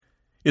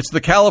It's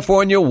the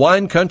California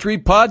Wine Country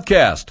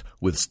Podcast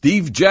with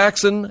Steve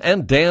Jackson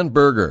and Dan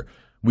Berger.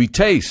 We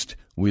taste,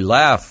 we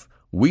laugh,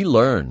 we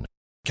learn.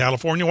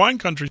 California Wine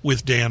Country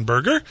with Dan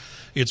Berger.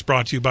 It's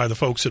brought to you by the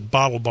folks at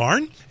Bottle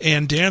Barn.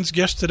 And Dan's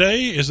guest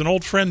today is an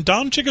old friend,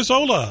 Don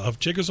Chigazola of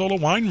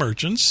Chigazola Wine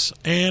Merchants.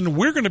 And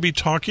we're going to be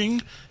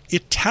talking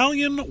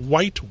Italian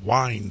white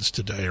wines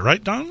today.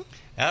 Right, Don?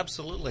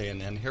 Absolutely.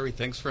 And Harry,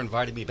 thanks for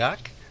inviting me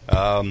back.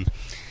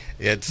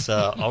 It's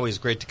always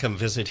great to come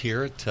visit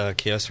here at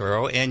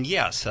KSRO. And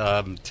yes,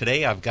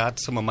 today I've got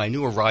some of my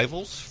new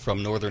arrivals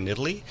from northern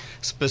Italy,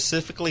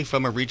 specifically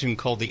from a region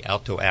called the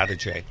Alto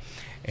Adige.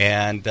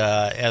 And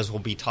as we'll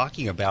be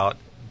talking about,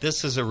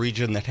 this is a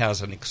region that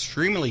has an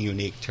extremely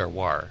unique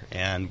terroir.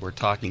 And we're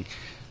talking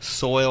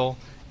soil,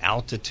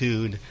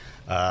 altitude,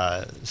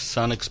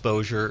 sun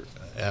exposure,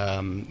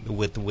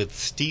 with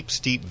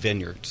steep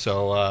vineyards.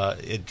 So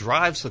it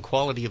drives the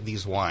quality of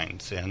these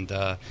wines, and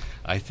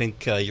I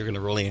think you're going to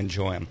really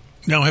enjoy them.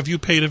 Now, have you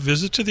paid a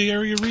visit to the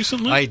area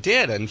recently? I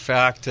did. In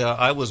fact,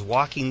 I was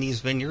walking these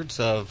vineyards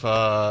of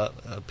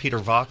Peter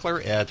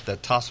Vockler at the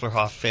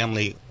Tosslerhoff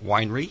family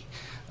winery,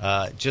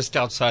 just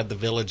outside the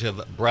village of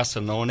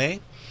Bressanone.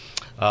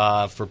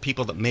 For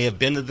people that may have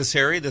been to this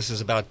area, this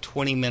is about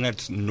 20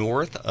 minutes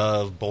north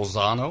of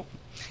Bolzano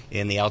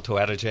in the Alto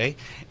Adige.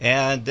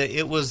 And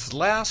it was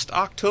last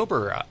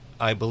October,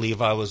 I believe,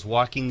 I was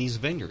walking these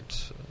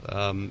vineyards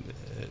on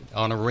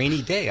a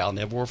rainy day. I'll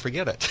never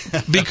forget it.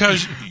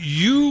 Because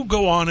you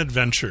go on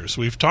adventures.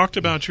 We've talked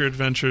about your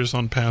adventures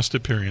on past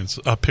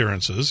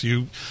appearances.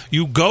 You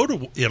go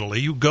to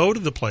Italy, you go to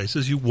the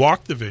places, you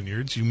walk the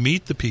vineyards, you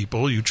meet the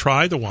people, you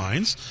try the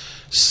wines.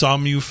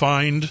 Some you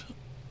find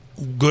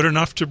good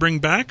enough to bring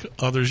back,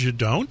 others you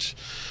don't.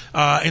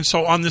 And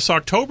so on this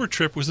October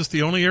trip, was this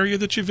the only area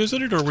that you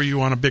visited, or were you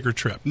on a bigger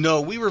trip?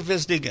 No, we were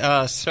visiting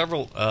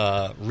several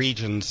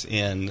regions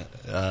in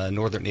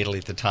northern Italy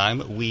at the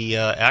time. We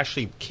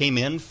actually came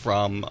in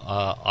from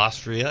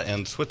Austria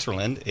and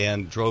Switzerland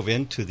and drove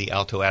into the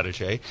Alto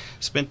Adige.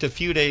 Spent a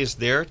few days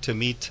there to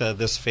meet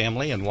this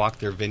family and walk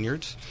their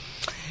vineyards.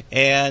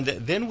 And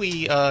then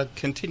we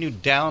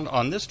continued down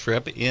on this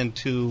trip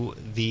into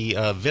the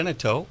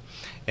Veneto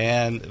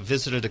and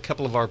visited a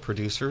couple of our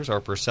producers,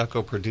 our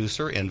Prosecco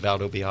producer in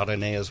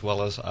Valdobbiadene, as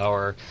well as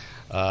our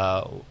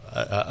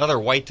other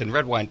white and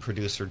red wine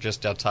producer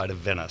just outside of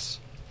Venice.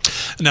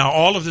 Now,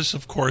 all of this,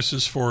 of course,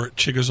 is for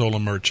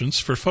Chigazola Merchants.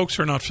 For folks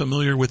who are not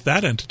familiar with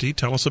that entity,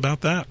 tell us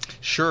about that.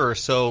 Sure.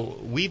 So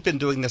we've been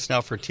doing this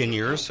now for 10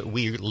 years.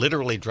 We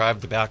literally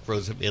drive the back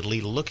roads of Italy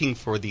looking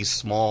for these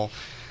small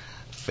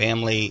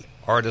family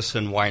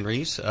artisan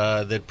wineries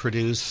that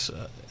produce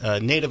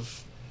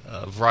native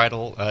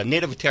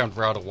Italian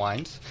varietal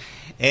wines.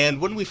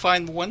 And when we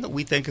find one that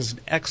we think is an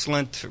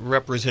excellent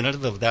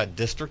representative of that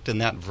district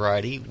and that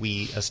variety,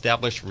 we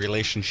establish a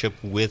relationship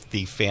with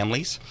the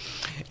families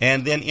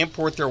and then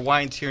import their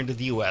wines here into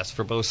the U.S.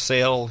 for both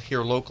sale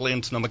here locally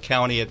in Sonoma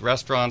County at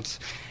restaurants,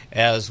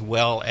 as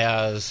well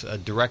as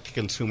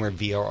direct-to-consumer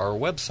via our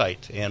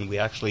website. And we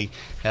actually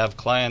have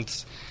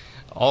clients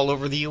all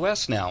over the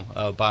U.S. now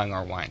buying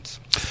our wines.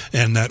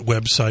 And that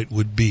website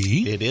would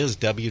be? It is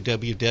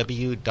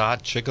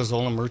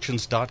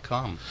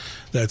www.chigazolamerchants.com.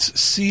 That's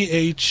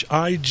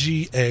Chigazola,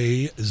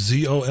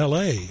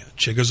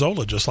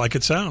 Chigazola, just like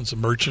it sounds,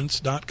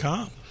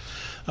 merchants.com.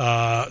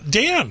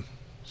 Dan,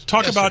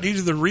 talk about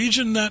either the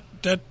region that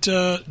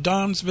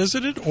Don's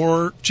visited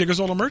or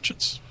Chigazola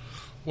Merchants.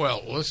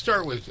 Well, let's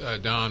start with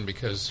Don,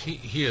 because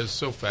he is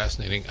so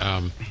fascinating.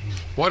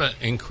 What an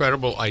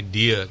incredible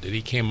idea that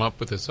he came up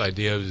with. This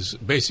idea is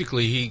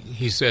basically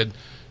he said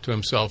to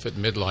himself at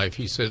midlife,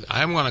 he said,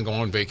 I'm going to go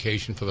on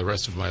vacation for the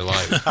rest of my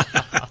life.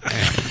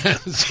 And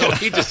so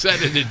he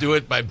decided to do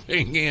it by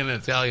bringing in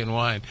Italian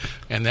wine,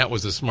 and that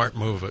was a smart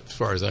move as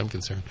far as I'm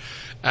concerned.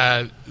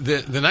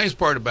 The nice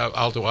part about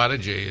Alto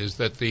Adige is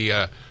that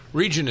the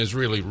region is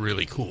really,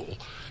 really cool.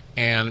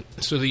 And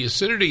so the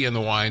acidity in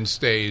the wine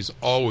stays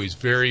always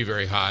very,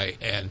 very high.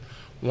 And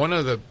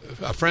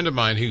a friend of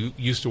mine who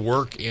used to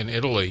work in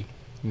Italy,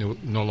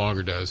 no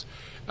longer does,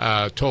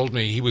 told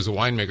me, he was a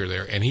winemaker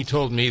there, and he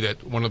told me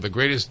that one of the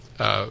greatest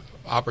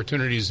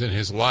opportunities in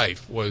his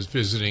life was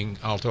visiting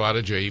Alto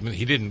Adige. Even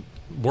he didn't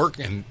work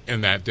in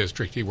that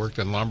district, he worked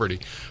in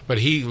Lombardy, but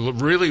he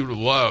really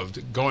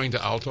loved going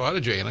to Alto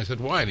Adige. And I said,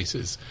 why? And he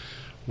says,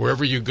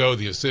 wherever you go,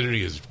 the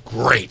acidity is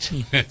great.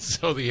 And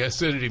so the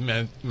acidity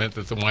meant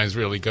that the wines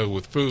really go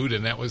with food,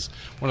 and that was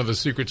one of the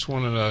secrets,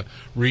 one of the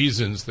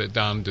reasons that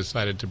Don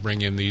decided to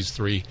bring in these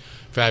three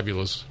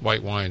fabulous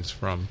white wines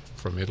from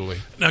Italy.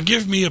 Now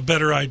give me a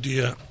better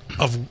idea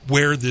of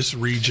where this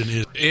region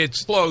is.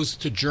 It's close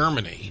to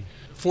Germany.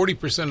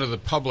 40% of the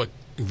public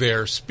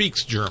there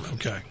speaks German.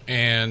 Okay.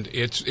 And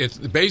it's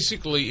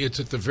basically at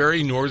the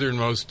very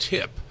northernmost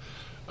tip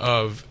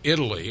of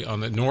Italy, on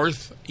the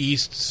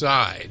northeast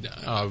side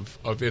of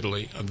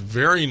Italy, on the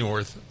very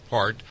north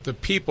part. The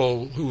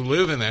people who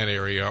live in that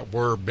area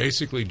were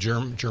basically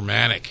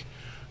Germanic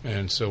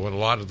And so a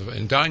lot of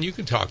and Don, you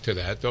can talk to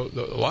that. A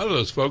lot of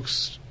those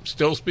folks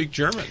still speak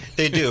German.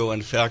 They do.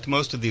 In fact,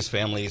 most of these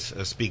families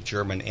speak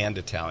German and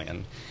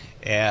Italian.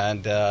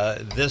 And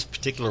this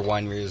particular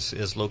winery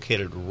is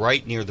located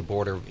right near the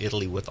border of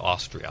Italy with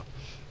Austria.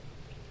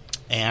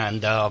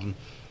 And I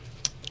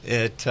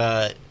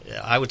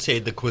would say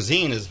the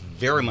cuisine is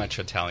very much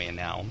Italian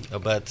now,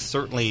 but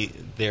certainly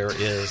there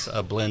is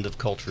a blend of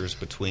cultures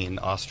between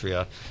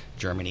Austria,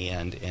 Germany,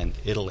 and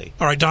Italy.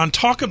 All right, Don,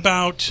 talk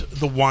about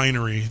the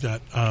winery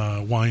that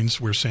wines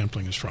we're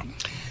sampling is from.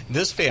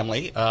 This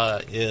family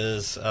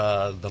is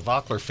the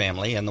Wackler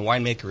family, and the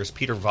winemaker is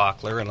Peter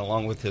Wackler, and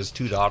along with his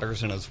two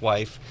daughters and his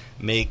wife,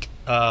 make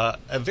a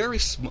very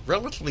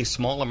relatively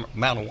small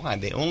amount of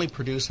wine. They only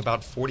produce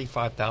about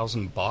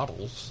 45,000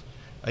 bottles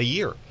a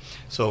year,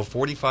 so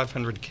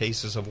 4,500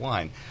 cases of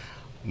wine.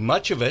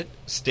 Much of it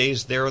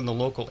stays there in the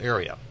local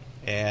area,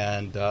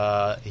 and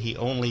he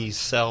only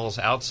sells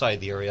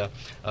outside the area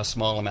a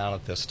small amount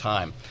at this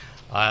time.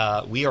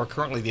 We are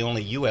currently the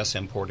only U.S.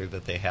 importer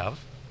that they have.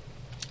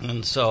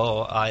 And so,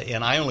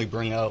 I only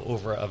bring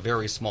over a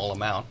very small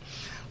amount.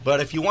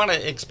 But if you want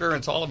to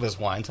experience all of his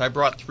wines, I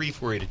brought 3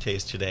 for you to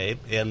taste today,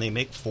 and they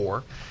make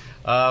 4.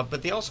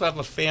 But they also have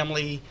a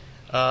family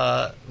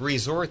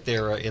resort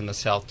there in the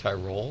South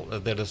Tyrol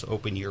that is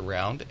open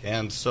year-round.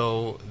 And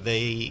so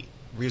they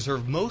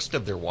reserve most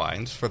of their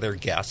wines for their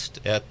guests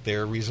at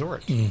their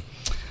resort.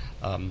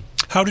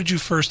 How did you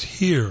first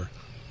hear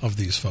of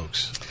these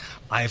folks?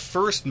 I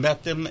first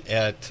met them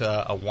at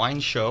a wine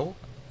show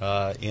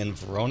in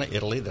Verona,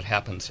 Italy, that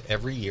happens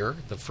every year,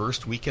 the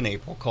first week in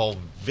April, called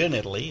Vin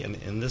Italy,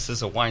 and this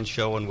is a wine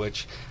show in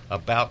which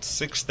about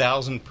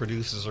 6,000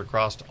 producers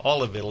across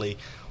all of Italy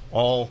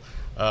all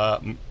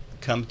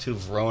come to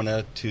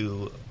Verona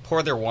to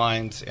pour their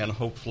wines and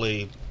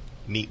hopefully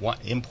meet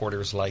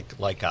importers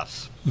like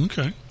us.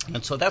 Okay.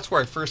 And so that's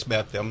where I first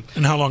met them.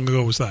 And how long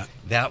ago was that?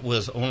 That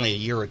was only a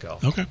year ago.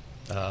 Okay.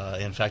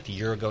 In fact, a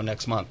year ago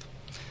next month.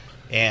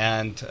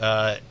 And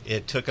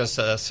it took us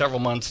several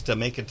months to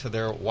make it to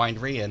their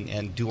winery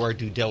and do our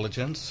due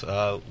diligence.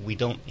 We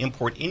don't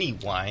import any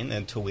wine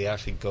until we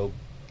actually go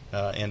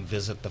and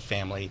visit the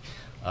family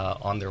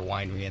on their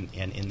winery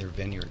and in their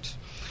vineyards.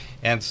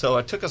 And so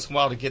it took us a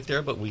while to get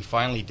there, but we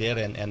finally did.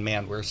 And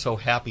man, we're so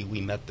happy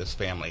we met this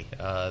family.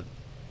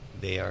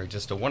 They are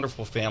just a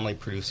wonderful family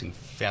producing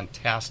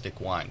fantastic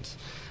wines.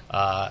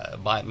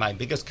 My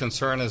biggest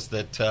concern is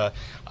that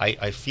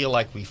I feel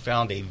like we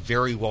found a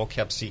very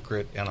well-kept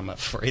secret, and I'm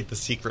afraid the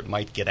secret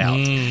might get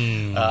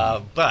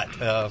out. But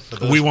for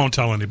those, we won't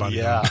tell anybody.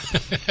 Yeah.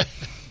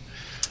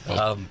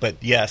 But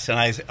yes, and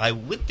I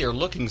went there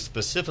looking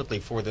specifically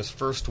for this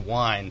first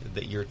wine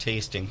that you're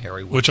tasting,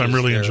 Harry. Which I'm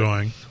really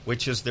enjoying.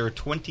 Which is their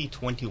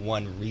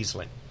 2021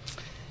 Riesling.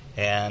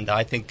 And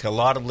I think a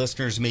lot of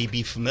listeners may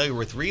be familiar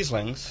with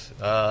Rieslings,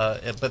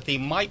 but they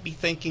might be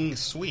thinking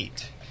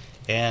sweet.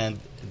 And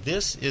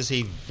this is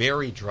a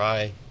very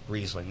dry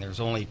Riesling. There's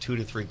only 2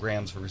 to 3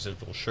 grams of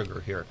residual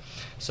sugar here.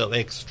 So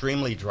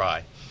extremely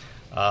dry.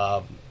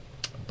 But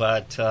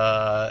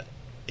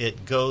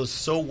it goes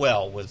so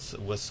well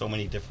with so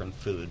many different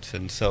foods.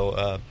 And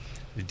so,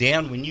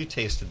 Dan, when you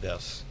tasted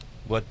this,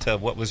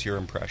 what was your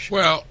impression?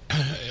 Well,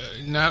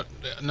 not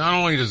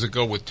only does it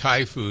go with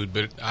Thai food,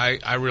 but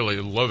I really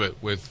love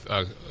it with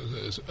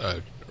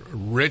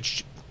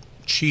rich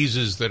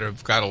cheeses that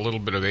have got a little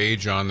bit of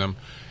age on them.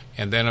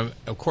 And then,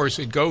 of course,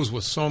 it goes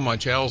with so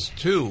much else,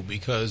 too,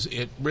 because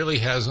it really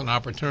has an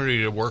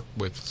opportunity to work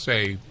with,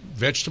 say,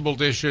 vegetable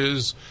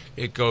dishes.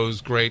 It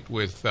goes great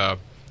with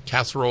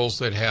casseroles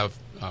that have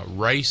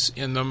rice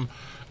in them.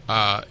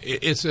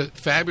 It's a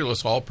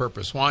fabulous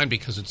all-purpose wine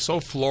because it's so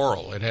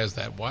floral. It has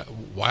that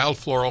wild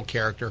floral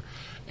character,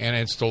 and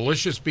it's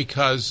delicious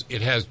because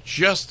it has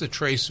just the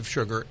trace of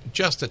sugar,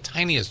 just the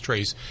tiniest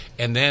trace,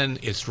 and then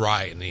it's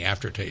dry in the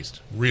aftertaste,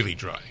 really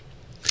dry.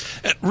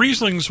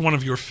 Riesling's one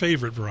of your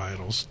favorite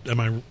varietals. Am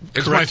I correct?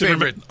 It's my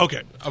favorite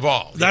of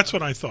all. That's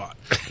what I thought.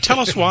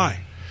 Tell us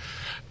why.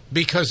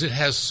 Because it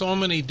has so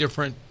many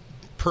different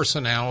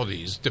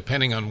personalities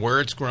depending on where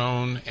it's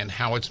grown and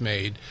how it's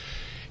made.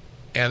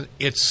 And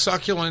it's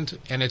succulent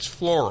and it's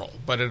floral,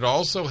 but it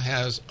also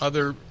has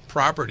other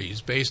properties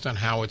based on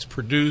how it's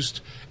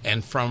produced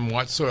and from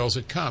what soils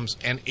it comes.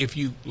 And if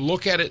you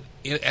look at it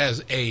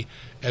as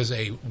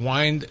a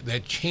wine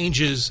that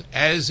changes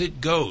as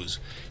it goes,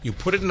 you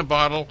put it in a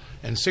bottle,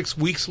 and 6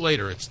 weeks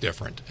later it's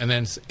different, and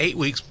then 8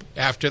 weeks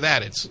after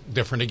that it's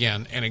different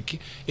again, and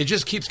it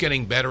just keeps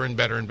getting better and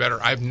better and better.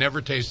 I've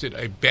never tasted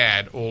a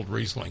bad old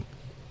Riesling.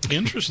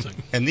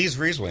 Interesting. And these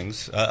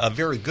Rieslings, a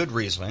very good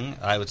Riesling,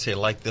 I would say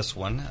like this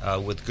one,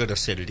 with good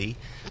acidity,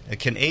 it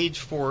can age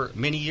for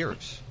many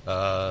years,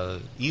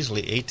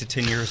 easily 8 to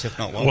 10 years, if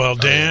not longer. Well,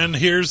 Dan,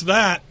 here's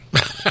that.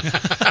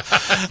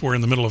 We're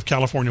in the middle of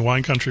California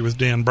wine country with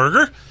Dan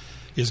Berger.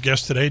 His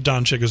guest today,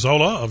 Don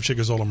Chigazola of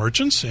Chigazola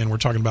Merchants, and we're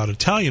talking about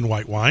Italian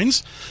white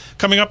wines.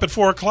 Coming up at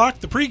 4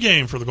 o'clock, the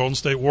pregame for the Golden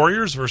State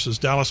Warriors versus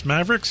Dallas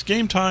Mavericks.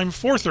 Game time,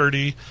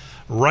 4:30,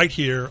 right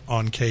here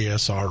on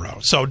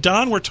KSRO. So,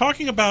 Don, we're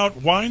talking about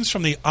wines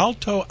from the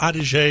Alto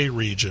Adige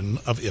region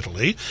of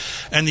Italy,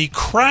 and the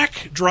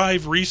Crack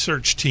Drive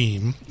research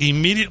team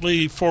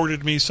immediately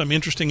forwarded me some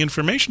interesting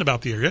information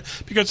about the area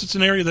because it's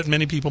an area that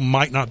many people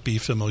might not be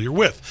familiar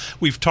with.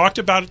 We've talked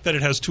about it, that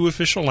it has two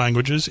official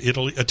languages,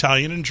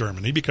 Italian and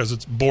Germany, because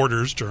it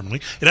borders Germany.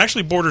 It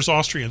actually borders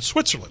Austria and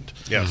Switzerland,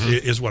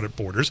 is what it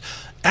borders.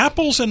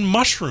 Apples and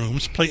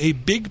mushrooms play a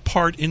big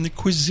part in the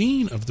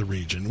cuisine of the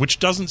region, which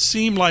doesn't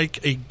seem like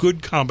a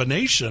good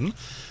combination,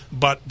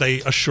 but they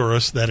assure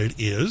us that it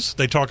is.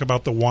 They talk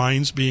about the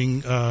wines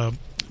being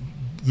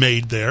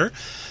made there.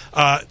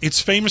 It's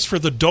famous for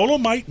the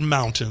Dolomite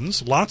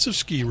Mountains, lots of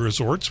ski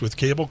resorts with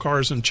cable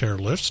cars and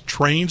chairlifts.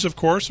 Trains, of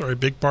course, are a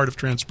big part of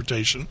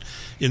transportation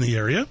in the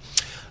area.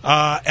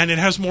 And it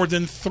has more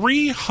than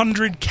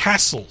 300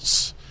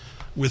 castles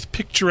with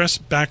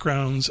picturesque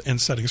backgrounds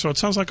and settings. So it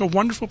sounds like a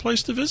wonderful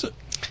place to visit.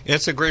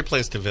 It's a great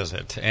place to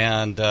visit.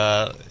 And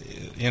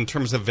in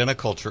terms of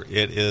viniculture,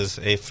 it is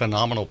a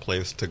phenomenal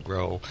place to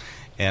grow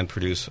and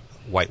produce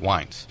white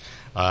wines.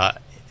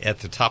 At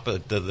the top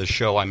of the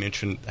show, I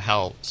mentioned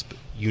how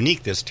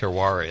unique this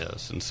terroir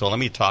is. And so let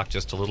me talk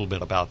just a little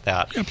bit about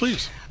that. Yeah,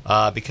 please.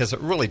 Because it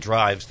really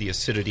drives the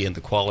acidity and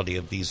the quality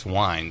of these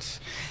wines.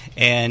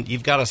 And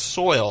you've got a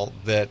soil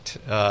that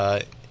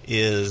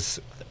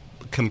is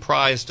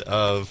comprised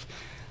of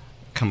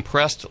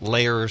compressed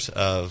layers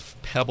of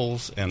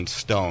pebbles and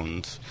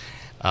stones,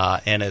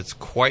 and it's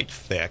quite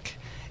thick.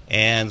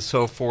 And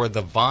so for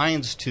the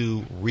vines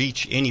to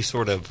reach any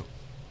sort of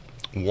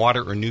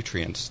water or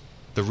nutrients,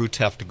 the roots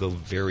have to go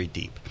very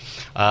deep.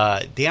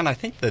 Dan, I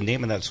think the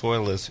name of that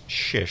soil is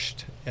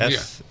schist,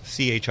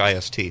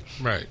 S-C-H-I-S-T.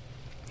 Right.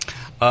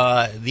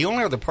 The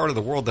only other part of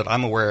the world that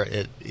I'm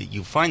aware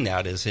you find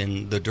that is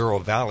in the Douro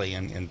Valley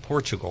in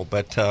Portugal,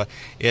 but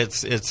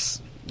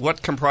it's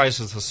what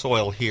comprises the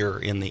soil here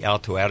in the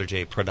Alto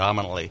Adige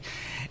predominantly.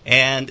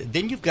 And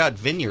then you've got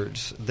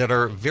vineyards that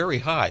are very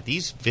high.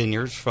 These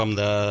vineyards from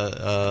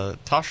the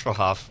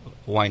Taschelhof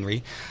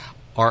winery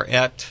are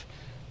at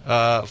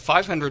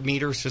 500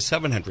 meters to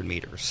 700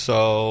 meters. So,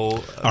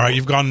 all right,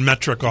 you've gone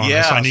metric on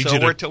us. I need you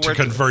to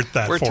convert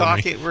that for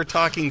me. We're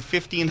talking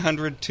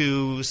 1,500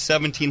 to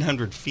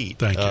 1,700 feet.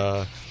 Thank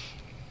you.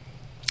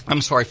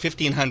 I'm sorry,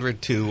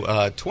 1,500 to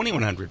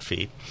 2,100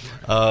 feet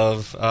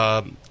of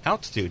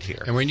altitude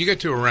here. And when you get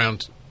to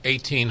around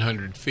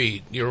 1,800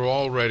 feet, you're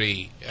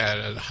already at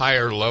a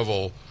higher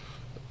level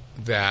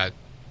that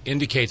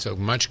indicates a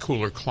much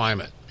cooler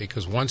climate,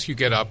 because once you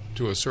get up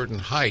to a certain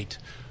height,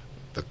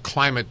 the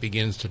climate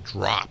begins to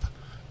drop,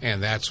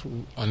 and that's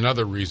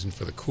another reason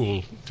for the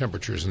cool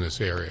temperatures in this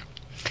area.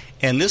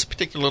 And this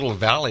particular little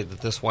valley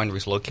that this winery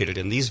is located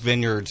in, these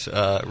vineyards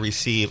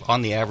receive,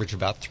 on the average,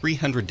 about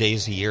 300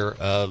 days a year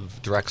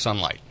of direct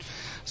sunlight.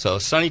 So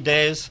sunny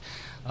days,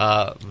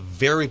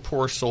 very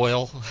poor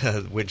soil,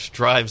 which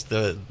drives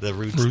the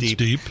roots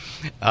deep.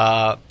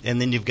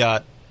 And then you've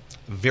got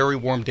very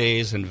warm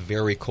days and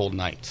very cold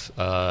nights.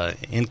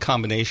 In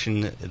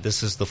combination,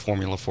 this is the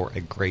formula for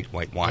a great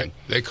white wine.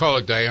 They call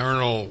it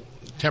diurnal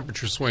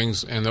temperature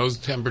swings, and those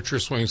temperature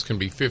swings can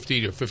be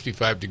 50 to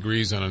 55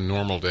 degrees on a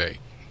normal day.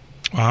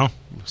 Wow.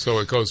 So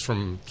it goes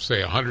from,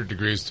 say, 100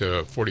 degrees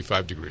to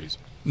 45 degrees.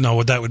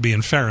 No, that would be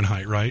in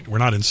Fahrenheit, right? We're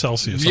not in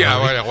Celsius. Yeah,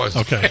 well, it was.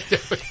 Okay.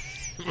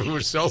 If it were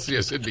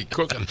Celsius, it'd be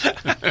cooking.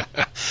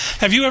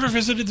 Have you ever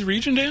visited the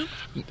region, Dan?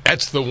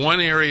 That's the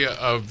one area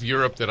of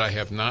Europe that I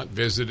have not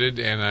visited,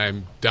 and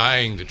I'm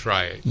dying to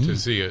try it, to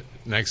see it.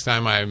 Next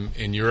time I'm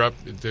in Europe,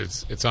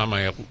 it's on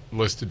my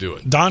list to do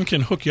it. Don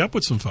can hook you up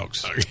with some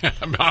folks.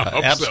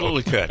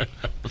 Absolutely could.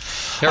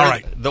 All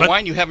right. The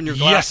wine you have in your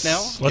glass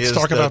now let's is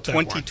talk about the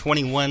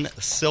 2021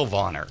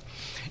 Sylvaner.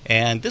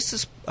 And this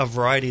is a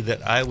variety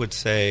that I would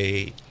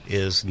say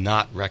is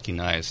not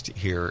recognized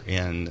here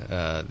in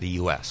the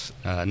U.S.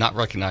 Not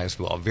recognized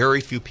well. Very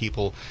few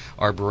people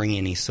are bringing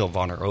any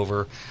Sylvaner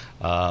over.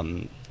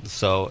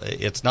 So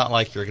it's not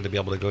like you're going to be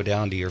able to go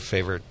down to your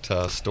favorite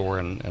store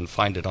and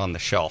find it on the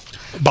shelf.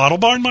 Bottle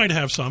Barn might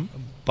have some.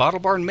 Bottle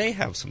Barn may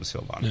have some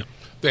Sylvaner. Yeah.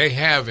 They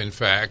have, in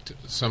fact,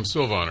 some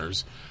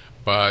Sylvaners,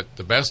 but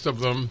the best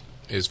of them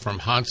is from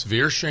Hans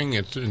Wirsching.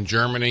 It's in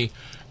Germany,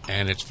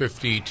 and it's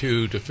 $52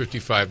 to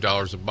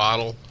 $55 a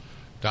bottle.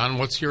 Don,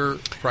 what's your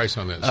price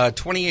on this?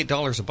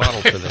 $28 a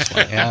bottle for this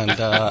one, and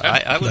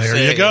I would there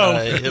say you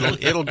go.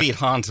 It'll beat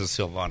Hans's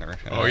Sylvaner.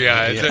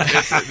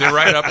 They're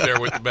right up there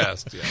with the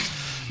best. Yeah.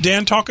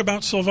 Dan, talk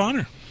about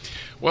Sylvaner.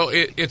 Well,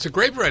 it's a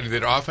grape variety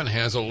that often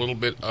has a little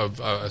bit of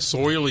a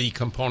soily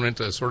component,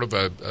 a sort of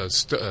a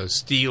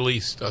steely,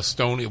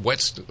 stony,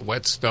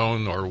 wet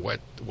stone or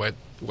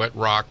wet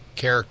rock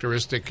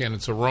characteristic in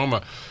its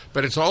aroma,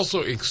 but it's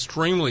also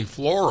extremely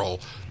floral,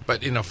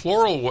 but in a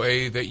floral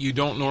way that you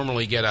don't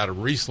normally get out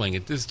of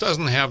Riesling. This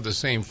doesn't have the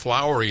same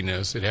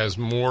floweriness. It has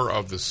more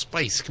of the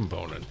spice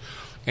component,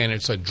 and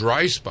it's a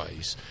dry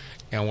spice.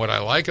 And what I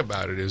like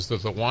about it is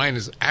that the wine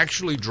is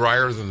actually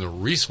drier than the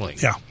Riesling.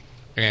 Yeah.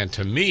 And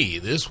to me,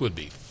 this would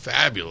be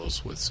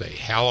fabulous with, say,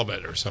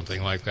 halibut or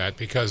something like that,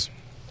 because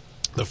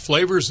the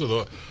flavors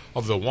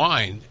of the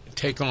wine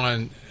take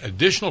on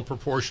additional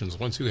proportions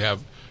once you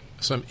have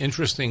some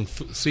interesting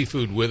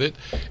seafood with it.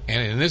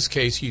 And in this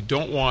case, you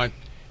don't want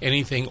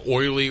anything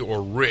oily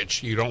or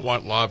rich. You don't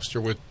want lobster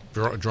with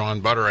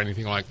drawn butter or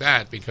anything like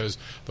that, because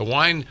the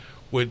wine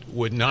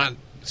would not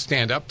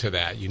stand up to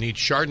that. You need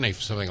Chardonnay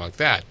for something like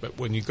that. But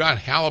when you've got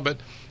halibut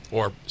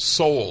or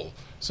sole,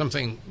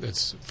 something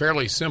that's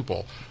fairly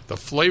simple, the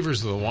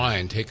flavors of the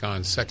wine take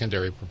on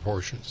secondary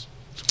proportions.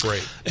 It's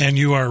great. And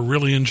you are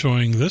really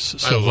enjoying this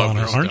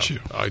Silvaner, aren't you?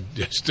 I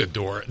just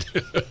adore it.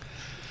 Do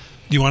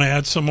you want to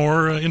add some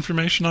more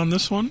information on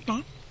this one,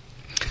 Don?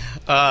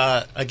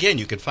 Again,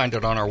 you can find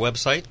it on our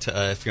website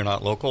if you're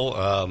not local.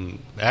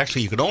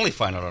 Actually, you can only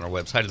find it on our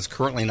website. It's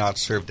currently not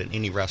served in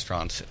any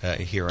restaurants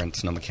here in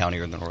Sonoma County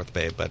or in the North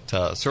Bay, but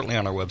certainly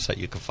on our website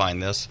you can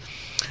find this.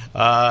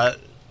 I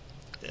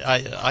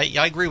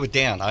agree with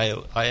Dan.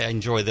 I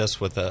enjoy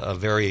this with a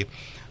very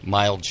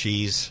mild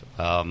cheese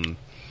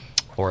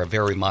or a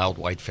very mild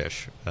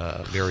whitefish.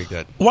 Very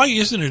good. Why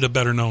isn't it a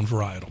better-known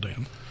varietal,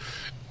 Dan?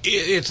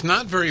 It's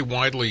not very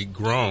widely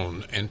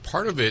grown, and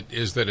part of it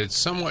is that it's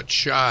somewhat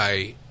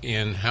shy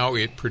in how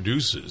it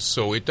produces,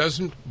 so it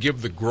doesn't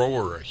give the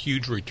grower a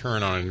huge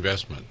return on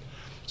investment.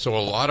 So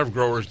a lot of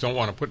growers don't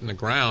want to put it in the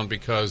ground,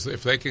 because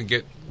if they can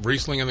get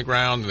Riesling in the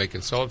ground and they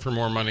can sell it for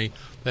more money,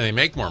 then they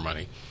make more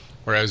money.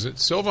 Whereas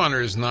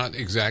Silvaner is not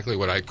exactly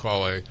what I'd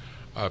call a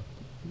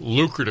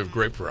lucrative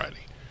grape variety.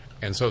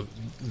 And so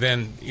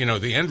then,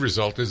 the end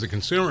result is the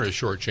consumer is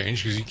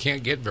shortchanged because you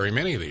can't get very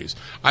many of these.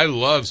 I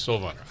love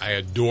Silvaner. I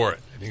adore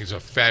it. I think it's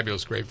a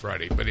fabulous grape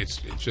variety, but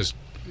it's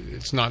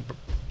not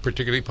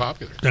particularly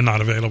popular. They're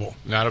not available.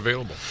 Not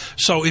available.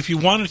 So if you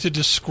wanted to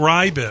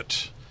describe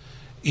it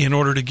in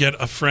order to get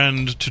a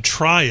friend to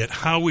try it,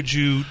 how would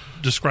you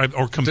describe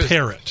or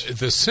compare it?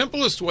 The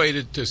simplest way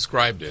to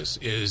describe this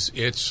is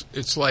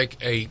it's like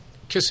a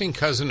kissing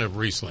cousin of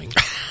Riesling.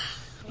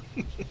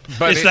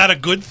 But is that a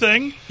good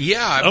thing?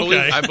 Yeah,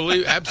 I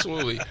believe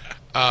absolutely.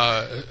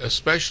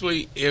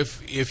 Especially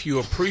if you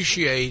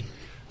appreciate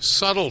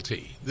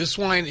subtlety. This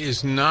wine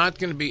is not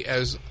going to be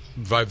as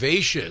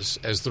vivacious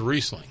as the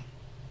Riesling.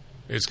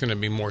 It's going to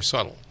be more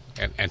subtle,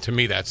 and to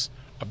me, that's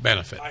a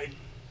benefit.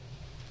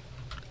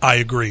 I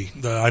agree.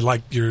 I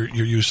like your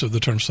use of the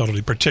term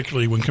subtlety,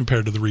 particularly when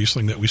compared to the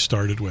Riesling that we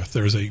started with.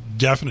 There is a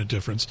definite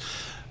difference.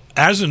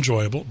 As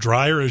enjoyable,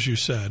 drier, as you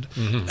said,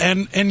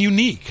 and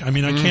unique. I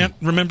mean, I can't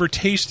remember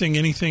tasting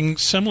anything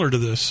similar to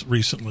this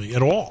recently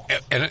at all.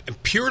 And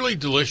purely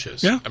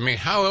delicious. Yeah. I mean,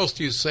 how else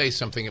do you say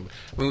something?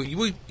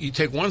 You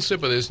take one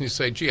sip of this and you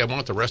say, gee, I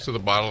want the rest of the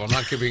bottle. I'm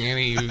not giving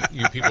any of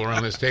you people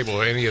around this table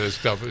or any of this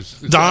stuff.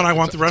 Don, I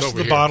want the rest of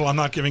the bottle. I'm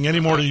not giving any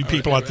more to you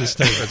people at this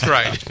table. That's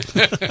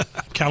right.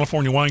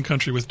 California Wine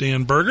Country with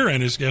Dan Berger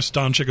and his guest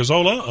Don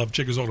Chigazola of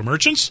Chigazola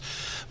Merchants.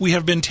 We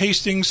have been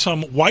tasting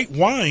some white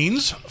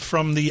wines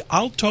from the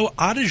Alto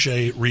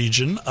Adige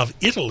region of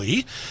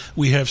Italy.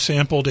 We have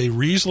sampled a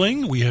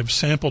Riesling. We have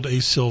sampled a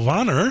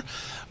Silvaner.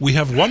 We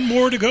have one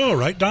more to go,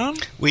 right, Don?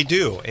 We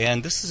do,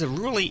 and this is a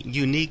really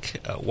unique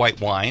white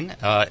wine.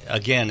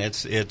 Again,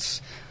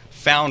 it's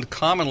found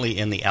commonly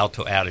in the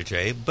Alto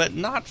Adige, but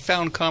not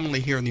found commonly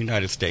here in the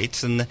United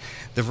States. And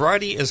the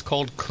variety is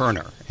called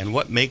Kerner. And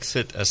what makes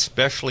it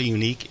especially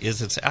unique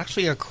is it's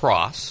actually a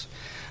cross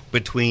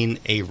between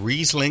a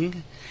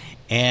Riesling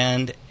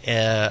and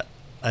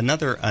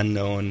another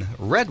unknown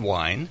red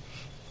wine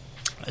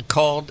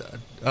called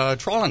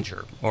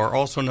Trollinger, or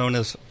also known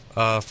as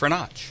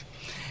Grenache.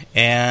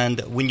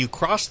 And when you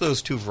cross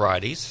those two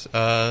varieties,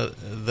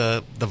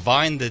 the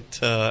vine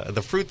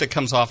the fruit that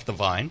comes off the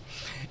vine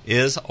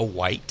is a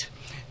white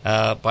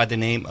by the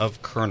name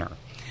of Kerner.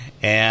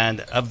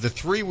 And of the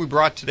three we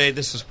brought today,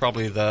 this is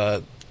probably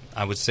the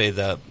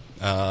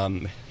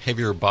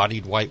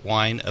heavier-bodied white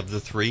wine of the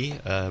three.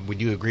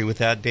 Would you agree with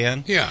that,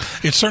 Dan? Yeah.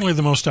 It's certainly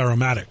the most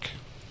aromatic.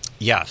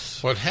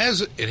 Yes. Well, it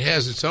has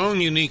its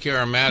own unique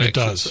aromatics. It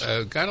does.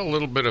 It's got a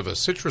little bit of a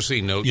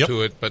citrusy note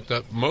to it, but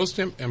the most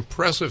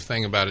impressive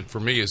thing about it for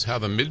me is how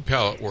the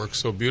mid-palate works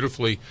so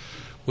beautifully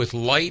with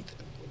light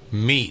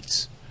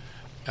meats.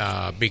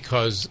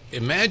 Because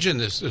imagine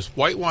this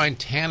white wine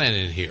tannin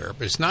in here,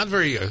 but it's not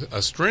very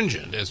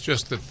astringent. It's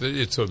just that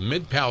it's a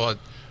mid-palate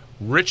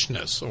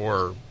richness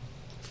or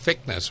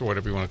thickness or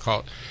whatever you want to call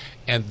it.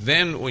 And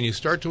then when you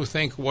start to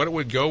think what it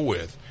would go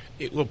with,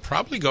 it will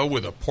probably go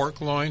with a pork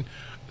loin,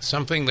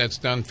 something that's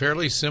done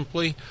fairly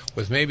simply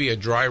with maybe a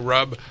dry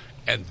rub,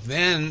 and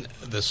then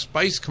the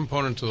spice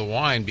component to the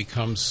wine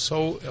becomes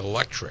so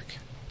electric.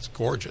 It's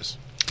gorgeous.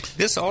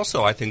 This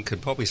also, I think,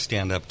 could probably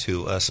stand up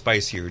to a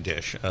spicier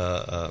dish,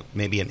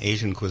 maybe an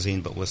Asian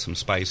cuisine, but with some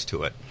spice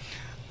to it.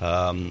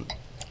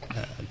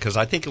 Because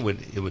I think it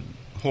would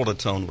hold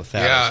its own with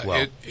that as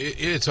well.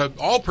 It's an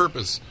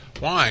all-purpose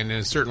wine in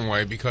a certain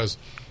way because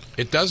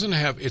it doesn't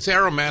have its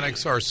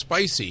aromatics are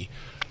spicy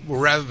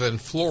rather than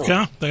floral.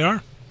 Yeah, they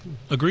are.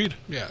 Agreed.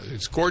 Yeah,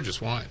 it's gorgeous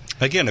wine.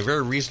 Again, a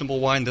very reasonable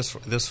wine.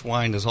 This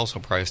wine is also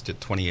priced at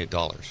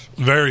 $28.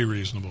 Very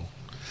reasonable.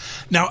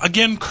 Now,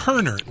 again,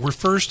 Kerner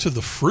refers to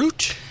the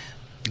fruit?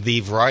 The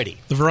variety.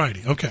 The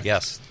variety, okay.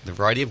 Yes, the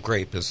variety of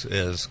grape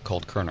is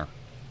called Kerner.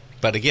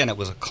 But again, it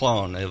was a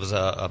clone. It was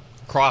a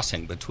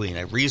crossing between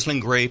a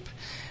Riesling grape,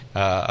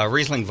 a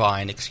Riesling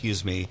vine,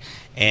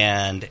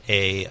 and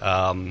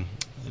a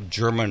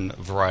German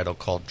varietal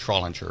called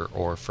Trollinger,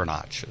 or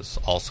Fernach, is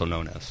also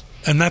known as.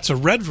 And that's a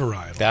red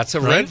varietal. That's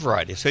a right? red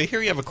variety. So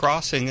here you have a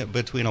crossing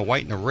between a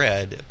white and a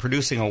red,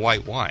 producing a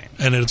white wine.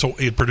 And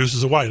it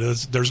produces a white.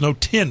 There's no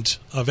tint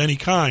of any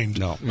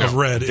kind of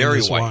red in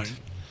this wine.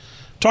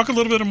 Talk a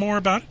little bit more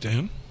about it,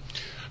 Dan.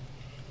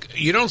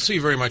 You don't see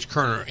very much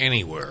Kerner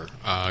anywhere.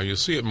 You'll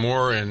see it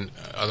more in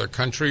other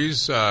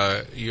countries.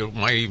 You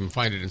might even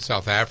find it in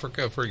South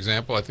Africa, for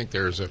example. I think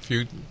there's a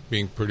few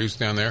being produced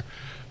down there.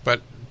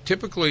 But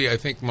typically, I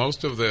think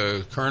most of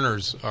the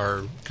Kerners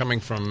are coming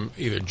from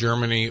either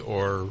Germany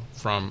or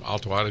from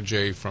Alto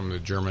Adige, from the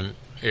German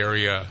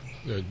area,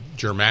 the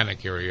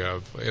Germanic area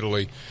of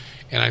Italy.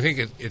 And I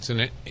think it's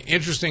an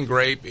interesting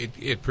grape.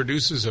 It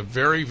produces a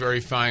very, very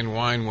fine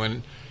wine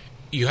when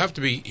you have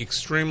to be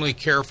extremely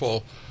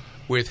careful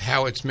with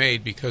how it's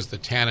made because the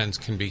tannins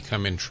can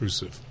become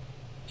intrusive.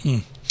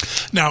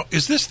 Now,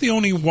 is this the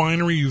only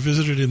winery you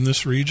visited in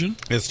this region?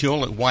 It's the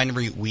only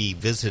winery we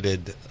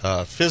visited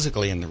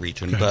physically in the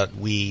region, but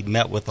we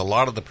met with a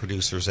lot of the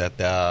producers at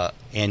the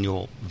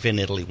annual Vin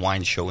Italy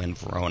wine show in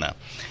Verona.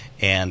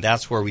 And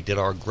that's where we did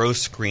our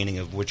gross screening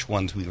of which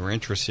ones we were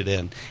interested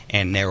in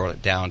and narrowed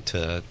it down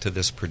to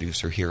this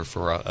producer here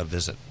for a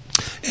visit.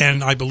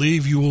 And I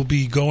believe you will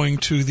be going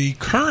to the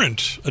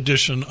current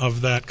edition of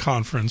that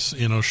conference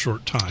in a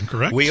short time,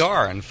 correct? We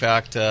are. In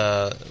fact,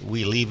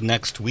 we leave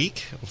next week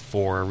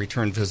for a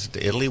return visit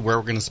to Italy, where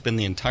we're going to spend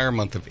the entire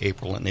month of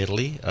April in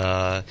Italy.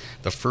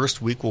 The first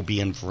week will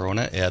be in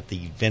Verona at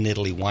the Vin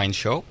Italy Wine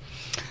Show.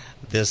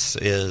 This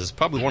is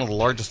probably one of the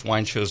largest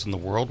wine shows in the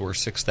world, where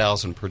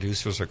 6,000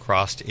 producers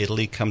across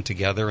Italy come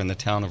together in the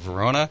town of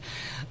Verona,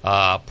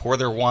 pour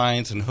their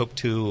wines, and hope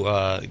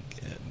to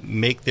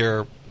make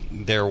their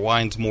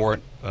wines more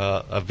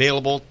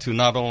available to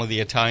not only the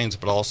Italians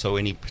but also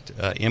any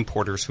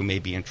importers who may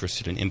be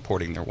interested in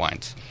importing their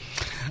wines.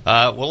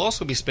 We'll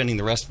also be spending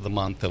the rest of the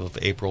month of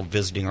April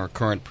visiting our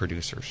current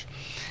producers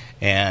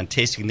and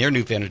tasting their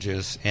new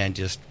vintages and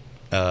just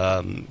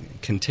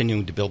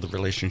continuing to build the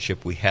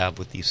relationship we have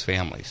with these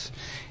families.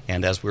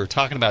 And as we were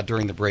talking about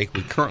during the break,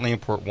 we currently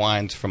import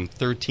wines from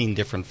 13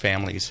 different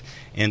families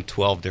in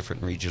 12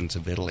 different regions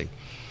of Italy.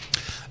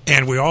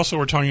 And we also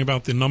were talking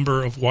about the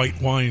number of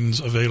white wines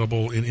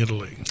available in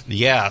Italy.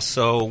 Yeah,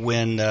 so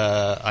when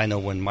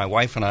my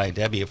wife and I,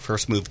 Debbie,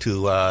 first moved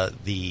to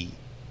the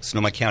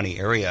Sonoma County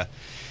area,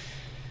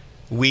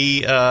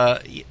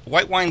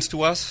 white wines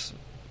to us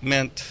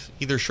meant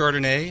either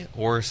Chardonnay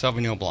or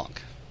Sauvignon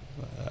Blanc.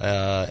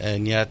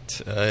 And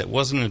yet it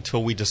wasn't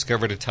until we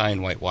discovered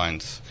Italian white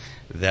wines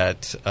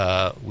that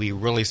we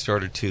really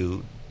started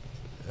to,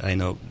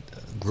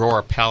 grow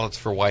our palates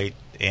for white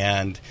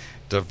and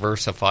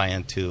diversify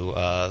into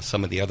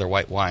some of the other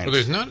white wines.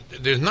 Well,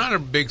 there's not a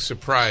big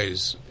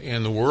surprise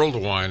in the world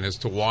of wine as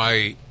to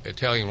why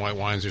Italian white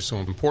wines are so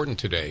important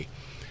today.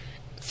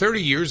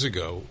 30 years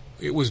ago,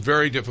 it was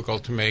very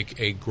difficult to make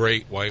a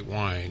great white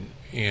wine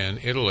in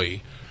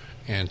Italy.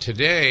 And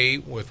today,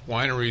 with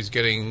wineries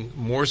getting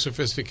more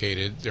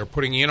sophisticated, they're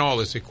putting in all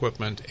this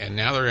equipment, and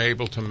now they're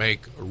able to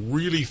make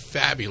really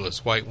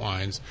fabulous white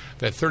wines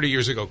that 30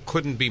 years ago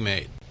couldn't be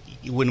made.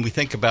 When we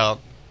think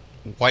about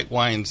white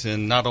wines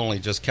in not only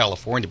just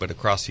California but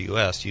across the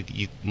U.S.,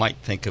 you might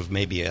think of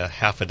maybe a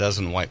half a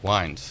dozen white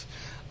wines.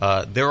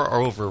 There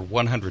are over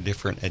 100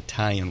 different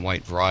Italian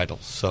white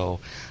varietals. So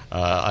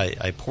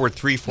I poured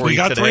three for you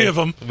today. We got three of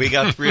them. We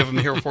got three of them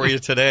here for you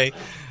today.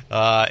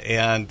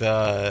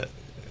 And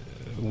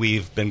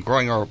we've been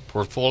growing our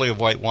portfolio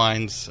of white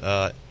wines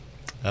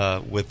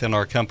within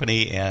our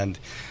company, and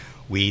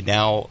we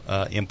now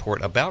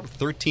import about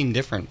 13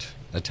 different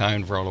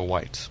Italian varietal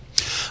whites.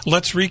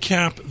 Let's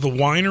recap the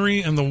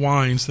winery and the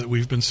wines that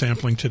we've been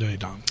sampling today,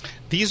 Don.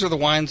 These are the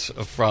wines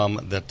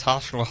from the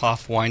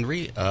Tasselhoff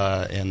Winery,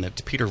 and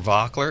it's Peter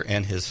Wachler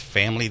and his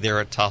family there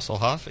at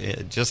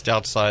Tasselhoff, just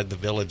outside the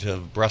village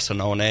of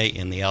Bressanone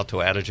in the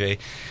Alto Adige,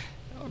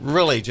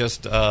 really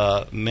just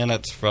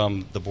minutes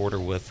from the border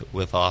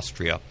with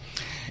Austria.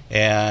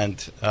 And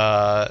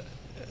the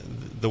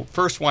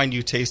first wine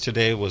you taste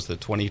today was the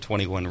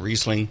 2021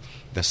 Riesling,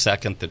 the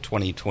second, the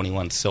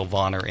 2021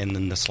 Silvaner, and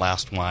then this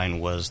last wine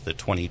was the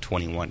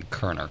 2021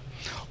 Kerner.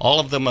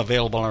 All of them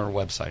available on our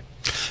website.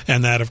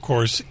 And that, of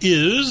course,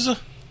 is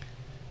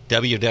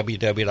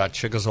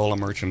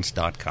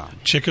www.chigazolamerchants.com.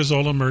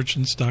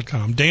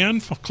 chigazolamerchants.com. Dan,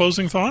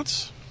 closing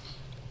thoughts?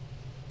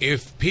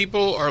 If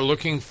people are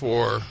looking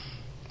for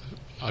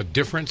a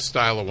different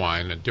style of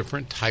wine, a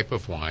different type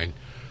of wine,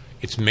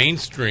 it's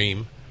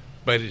mainstream,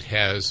 but it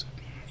has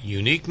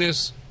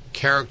uniqueness,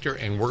 character,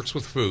 and works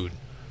with food.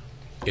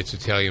 It's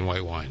Italian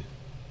white wine.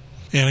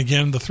 And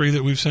again, the three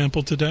that we've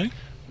sampled today?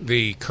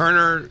 The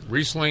Kerner,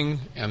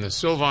 Riesling, and the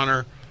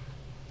Silvaner,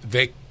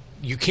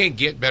 you can't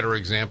get better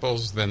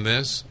examples than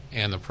this,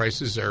 and the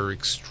prices are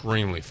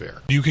extremely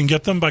fair. You can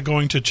get them by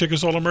going to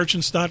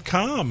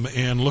chigazolamerchants.com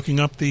and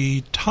looking up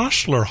the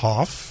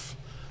Tasselhoff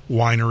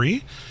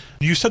Winery.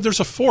 You said there's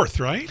a fourth,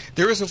 right?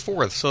 There is a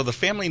fourth. So the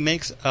family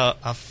makes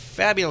a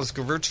fabulous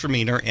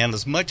Gewürztraminer, and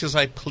as much as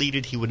I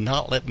pleaded he would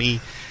not let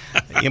me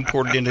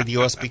import it into the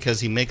U.S.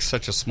 because he makes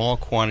such a small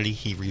quantity,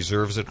 he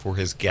reserves it for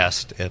his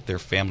guest at their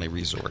family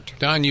resort.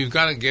 Don, you've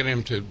got to get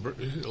him to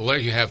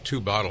let you have 2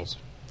 bottles.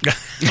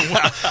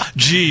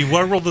 Gee,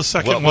 where will the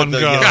second one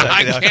go?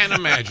 I can't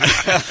imagine.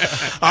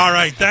 All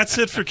right, that's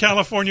it for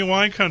California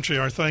Wine Country.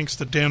 Our thanks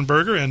to Dan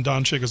Berger and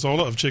Don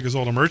Chigazola of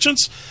Chigazola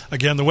Merchants.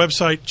 Again, the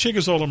website,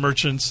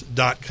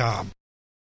 ChigaZolaMerchants.com.